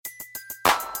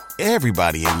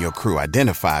Everybody in your crew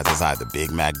identifies as either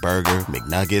Big Mac Burger,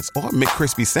 McNuggets, or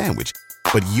McCrispy Sandwich.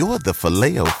 But you're the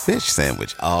Filet-O-Fish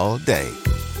Sandwich all day.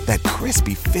 That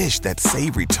crispy fish, that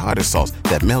savory tartar sauce,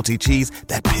 that melty cheese,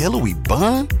 that pillowy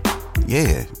bun.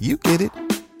 Yeah, you get it.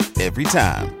 Every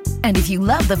time. And if you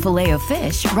love the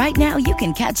Filet-O-Fish, right now you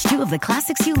can catch two of the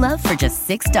classics you love for just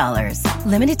 $6.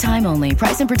 Limited time only.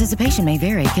 Price and participation may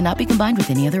vary. Cannot be combined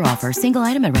with any other offer. Single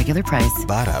item at regular price.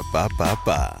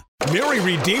 Ba-da-ba-ba-ba. Mary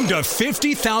redeemed a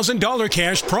 $50,000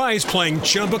 cash prize playing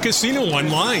Chumba Casino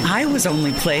online. I was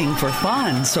only playing for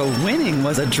fun, so winning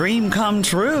was a dream come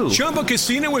true. Chumba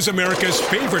Casino is America's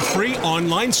favorite free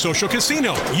online social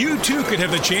casino. You, too, could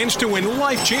have the chance to win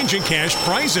life-changing cash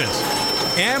prizes.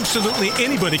 Absolutely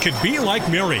anybody could be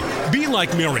like Mary. Be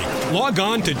like Mary. Log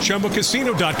on to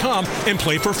ChumbaCasino.com and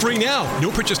play for free now.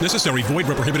 No purchase necessary. Void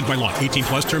where prohibited by law. 18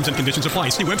 plus terms and conditions apply.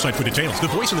 See website for details. The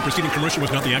voice in the preceding commercial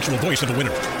was not the actual voice of the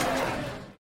winner.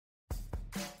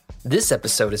 This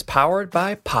episode is powered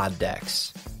by Pod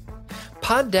Decks.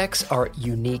 Pod Decks are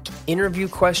unique interview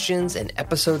questions and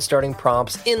episode starting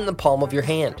prompts in the palm of your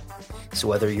hand. So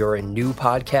whether you're a new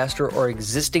podcaster or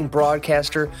existing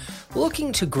broadcaster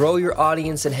looking to grow your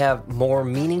audience and have more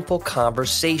meaningful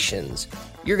conversations,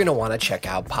 you're going to want to check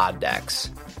out Pod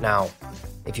Decks. Now,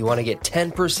 if you want to get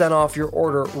 10% off your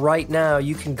order right now,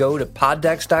 you can go to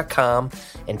poddecks.com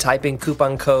and type in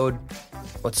coupon code.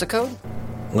 What's the code?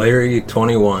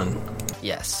 Larry21.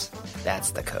 Yes,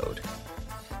 that's the code.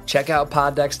 Check out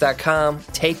poddecks.com.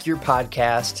 Take your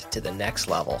podcast to the next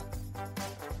level.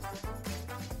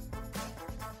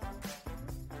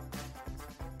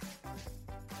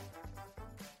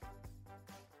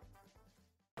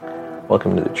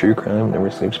 Welcome to the True Crime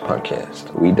Never Sleeps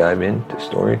podcast. We dive into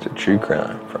stories of true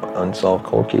crime, from unsolved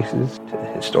cold cases to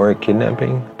historic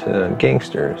kidnapping to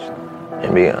gangsters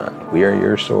and beyond. We are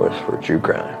your source for true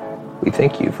crime. We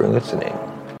thank you for listening.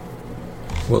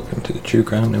 Welcome to the True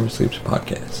Crime Never Sleeps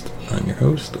podcast. I'm your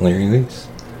host, Larry Leese.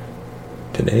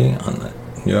 Today, on the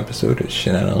new episode of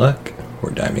Shit Outta Luck,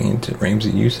 we're diving into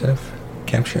Ramzi Yousef,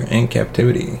 capture and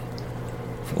captivity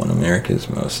of one of America's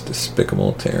most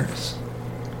despicable terrorists.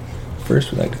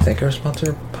 First, we'd like to thank our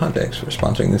sponsor, Poddex, for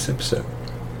sponsoring this episode.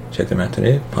 Check them out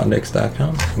today at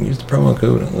poddex.com and use the promo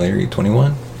code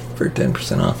Larry21 for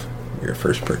 10% off your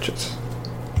first purchase.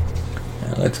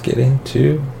 Now let's get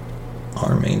into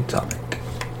our main topic.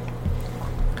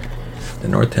 The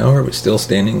North Tower was still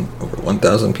standing. Over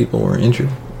 1,000 people were injured.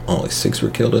 Only 6 were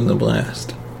killed in the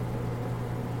blast,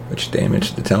 which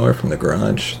damaged the tower from the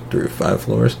garage through 5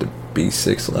 floors to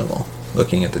B6 level.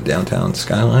 Looking at the downtown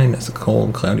skyline as the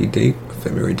cold, cloudy date of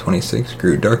February 26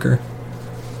 grew darker,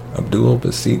 Abdul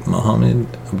Basit Mohammed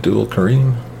Abdul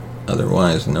Karim,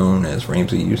 otherwise known as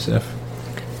Ramzi Yousef,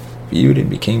 viewed and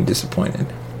became disappointed.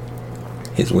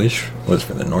 His wish was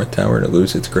for the North Tower to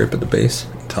lose its grip at the base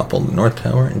and topple the North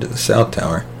Tower into the South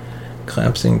Tower,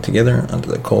 collapsing together onto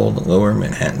the cold lower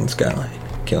Manhattan skyline,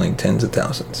 killing tens of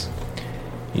thousands.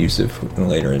 Yousef would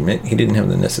later admit he didn't have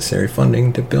the necessary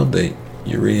funding to build the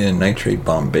urea nitrate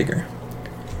bomb bigger.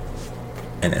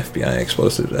 An FBI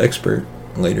explosives expert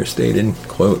later stated,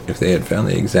 quote, "If they had found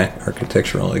the exact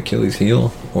architectural Achilles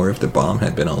heel, or if the bomb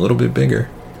had been a little bit bigger,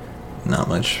 not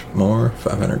much more,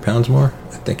 500 pounds more,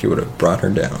 I think it would have brought her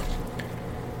down."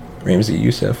 Ramzi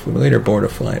Yousef would later board a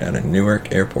flight out of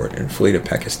Newark Airport and flee to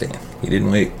Pakistan. He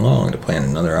didn't wait long to plan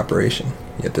another operation,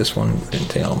 yet this one would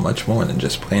entail much more than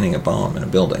just planting a bomb in a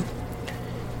building.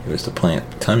 It was to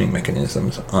plant timing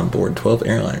mechanisms on board 12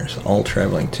 airliners, all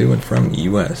traveling to and from the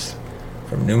U.S.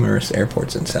 from numerous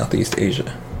airports in Southeast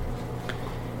Asia.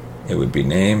 It would be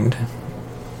named,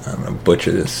 I'm going to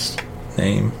butcher this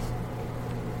name,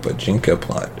 Bajinka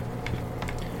Plot.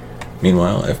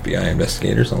 Meanwhile, FBI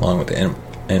investigators, along with the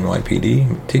NYPD,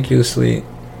 meticulously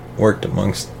worked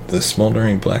amongst the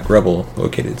smoldering black rubble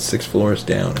located 6 floors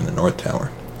down in the North Tower.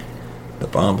 The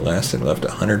bomb blast had left a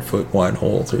 100-foot wide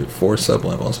hole through 4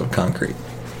 sublevels of concrete,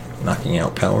 knocking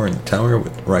out power in the tower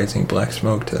with rising black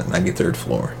smoke to the 93rd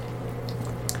floor.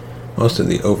 Most of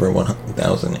the over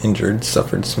 1,000 injured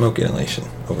suffered smoke inhalation.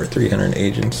 Over 300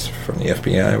 agents from the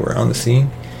FBI were on the scene.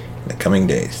 In the coming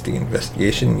days, the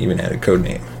investigation even had a code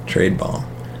name, Trade Bomb.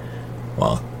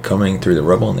 While combing through the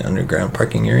rubble in the underground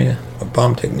parking area, a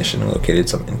bomb technician located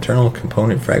some internal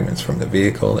component fragments from the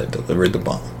vehicle that delivered the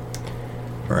bomb.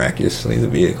 Miraculously, the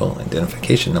vehicle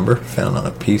identification number found on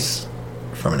a piece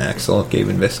from an axle gave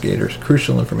investigators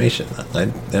crucial information that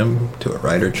led them to a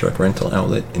Ryder truck rental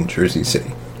outlet in Jersey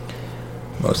City.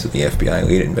 Most of the FBI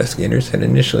lead investigators had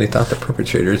initially thought the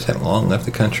perpetrators had long left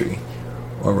the country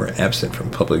or were absent from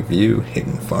public view,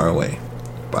 hidden far away.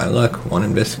 By luck, one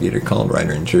investigator called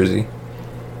Ryder in Jersey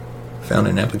found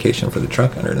an application for the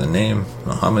truck under the name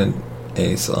Mohammed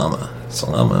A. Salama.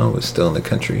 Salama was still in the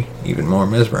country. Even more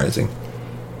mesmerizing,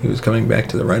 he was coming back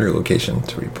to the Ryder location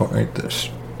to report the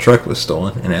truck was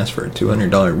stolen and asked for a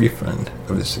 $200 refund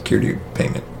of his security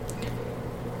payment.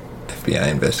 FBI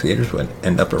investigators would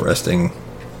end up arresting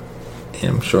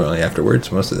him shortly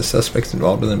afterwards. Most of the suspects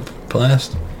involved in the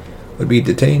blast would be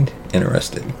detained and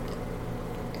arrested.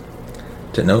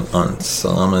 To note, on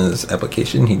Salama's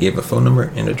application, he gave a phone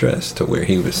number and address to where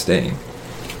he was staying.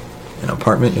 An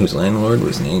apartment whose landlord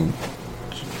was named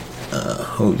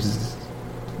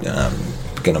I'm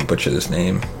gonna butcher this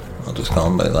name. I'll just call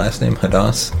him by last name,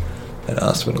 Hadas.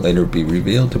 Hadas would later be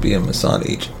revealed to be a Mossad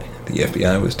agent. The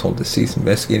FBI was told to cease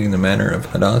investigating the matter of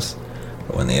Hadas,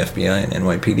 but when the FBI and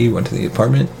NYPD went to the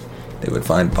apartment, they would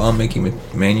find bomb-making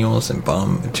manuals and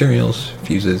bomb materials,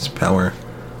 fuses, power.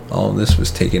 All of this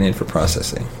was taken in for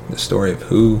processing. The story of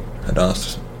who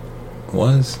Hadas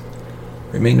was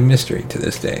remained a mystery to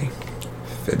this day.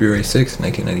 February 6,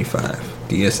 1995,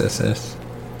 DSSS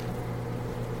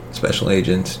Special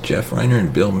Agents Jeff Reiner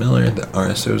and Bill Miller, the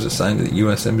RSOs assigned to the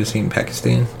U.S. Embassy in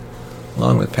Pakistan,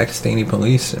 along with Pakistani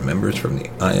police and members from the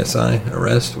ISI,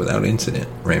 arrest without incident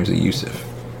Ramzi Yousef.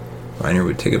 Reiner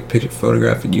would take a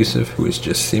photograph of Yousef, who was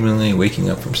just seemingly waking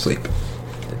up from sleep.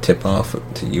 The tip-off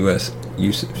to U.S.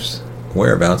 Yousef's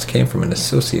whereabouts came from an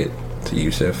associate to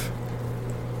Yousef,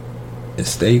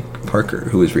 Estate Parker,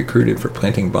 who was recruited for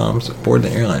planting bombs aboard the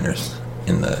airliners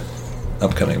in the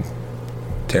upcoming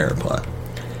terror plot.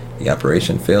 The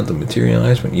operation failed to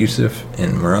materialize when Yousef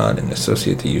and Murad, an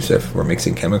associate to Yousef, were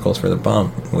mixing chemicals for the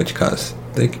bomb, which caused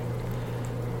thick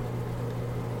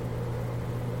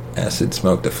acid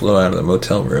smoke to flow out of the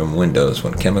motel room windows.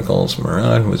 When chemicals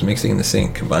Murad was mixing in the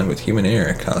sink combined with human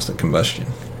air caused a combustion.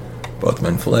 Both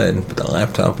men fled, but the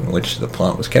laptop in which the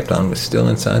plot was kept on was still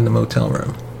inside the motel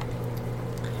room.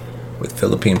 With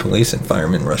Philippine police and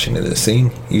firemen rushing to the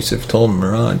scene, Yousef told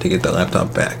Murad to get the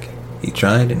laptop back. He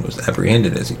tried and was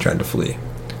apprehended as he tried to flee.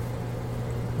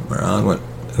 Murad,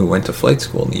 who went to flight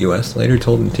school in the U.S., later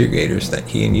told interrogators that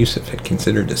he and Yousef had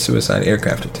considered a suicide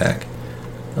aircraft attack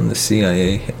on the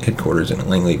CIA headquarters in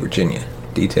Langley, Virginia.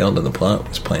 Detailed in the plot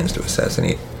was plans to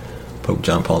assassinate Pope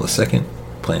John Paul II,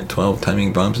 plant 12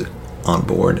 timing bombs on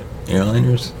board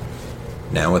airliners.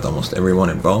 Now, with almost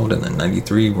everyone involved in the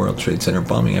 93 World Trade Center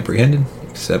bombing apprehended,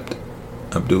 except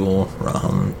Abdul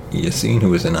Raham Yassin, who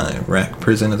was in Iraq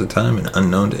prison at the time and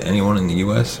unknown to anyone in the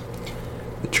U.S.,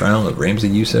 the trial of Ramzi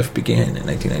Yousef began in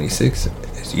 1996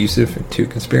 as Yousef and two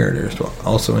conspirators were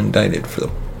also indicted for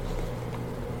the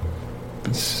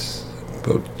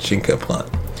Bojinka plot.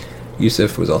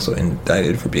 Yousef was also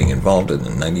indicted for being involved in the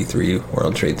 93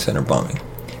 World Trade Center bombing.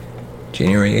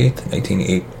 January 8,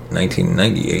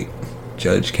 1998,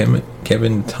 Judge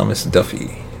Kevin Thomas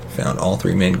Duffy found all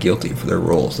three men guilty for their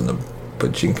roles in the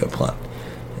Bojinka plot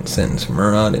and sentenced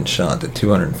Murad and Shah to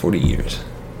 240 years.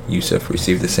 Yousef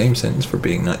received the same sentence for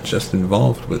being not just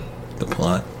involved with the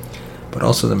plot, but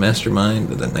also the mastermind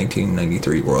of the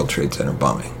 1993 World Trade Center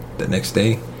bombing. The next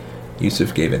day,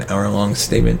 Yousef gave an hour-long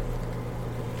statement.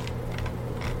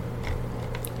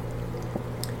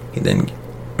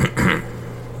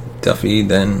 Duffy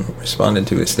then responded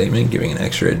to his statement, giving an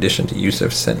extra addition to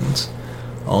Yousef's sentence.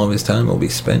 All of his time will be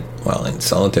spent while in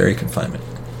solitary confinement.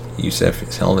 Yousef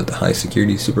is held at the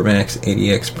high-security Supermax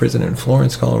ADX prison in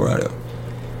Florence, Colorado.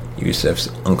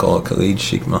 Yousef's uncle, Khalid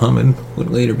Sheikh Mohammed,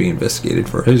 would later be investigated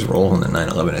for his role in the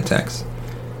 9/11 attacks,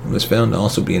 and was found to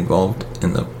also be involved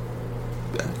in the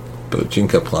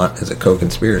Bojinka plot as a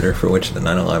co-conspirator for which the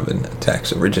 9/11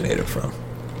 attacks originated from.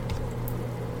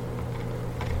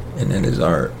 And that is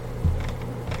our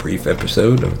brief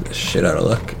episode of the shit out of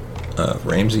luck of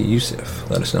Ramzi Yousef.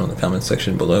 Let us know in the comments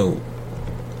section below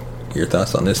your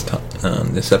thoughts on this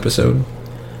episode.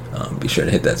 Be sure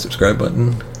to hit that subscribe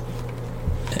button,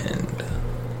 and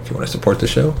if you want to support the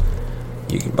show,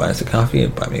 you can buy us a coffee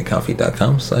at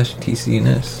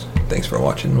buymeacoffee.com/TCNS. Thanks for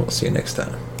watching. We'll see you next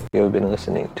time. You have been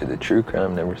listening to the True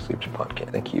Crime Never Sleeps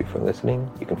podcast. Thank you for listening.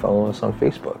 You can follow us on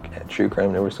Facebook at True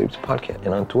Crime Never Sleeps podcast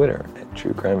and on Twitter at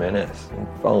True Crime NS. And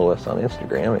follow us on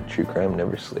Instagram at True Crime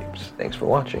Never Sleeps. Thanks for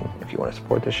watching. If you want to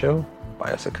support the show,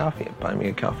 buy us a coffee at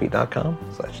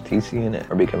buymeacoffee.com/TCNS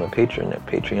or become a patron at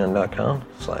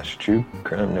patreon.com/True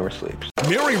Crime Never Sleeps.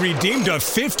 Mary redeemed a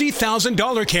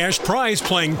 $50,000 cash prize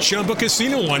playing Chumba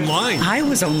Casino online. I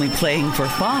was only playing for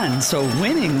fun, so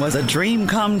winning was a dream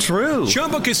come true.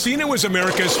 Chumba Casino is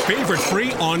America's favorite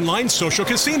free online social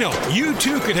casino. You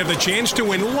too could have the chance to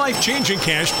win life-changing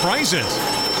cash prizes.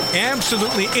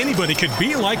 Absolutely anybody could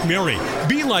be like Mary.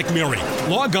 Be like Mary.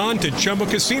 Log on to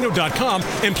ChumboCasino.com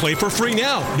and play for free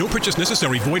now. No purchase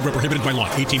necessary. Void where prohibited by law.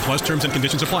 18 plus terms and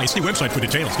conditions apply. See website for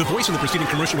details. The voice in the preceding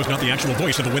commercial was not the actual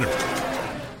voice of the winner.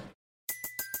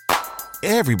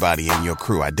 Everybody in your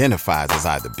crew identifies as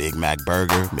either Big Mac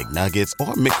Burger, McNuggets,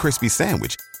 or McCrispy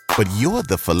Sandwich. But you're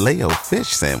the Filet-O-Fish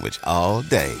Sandwich all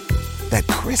day. That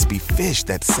crispy fish,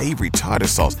 that savory tartar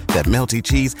sauce, that melty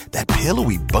cheese, that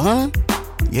pillowy bun.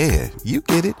 Yeah, you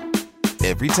get it.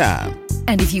 Every time.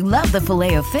 And if you love the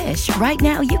Filet-O-Fish, right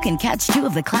now you can catch two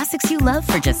of the classics you love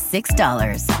for just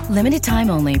 $6. Limited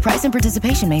time only. Price and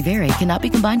participation may vary. Cannot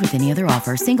be combined with any other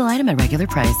offer. Single item at regular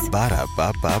price.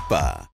 Ba-da-ba-ba-ba.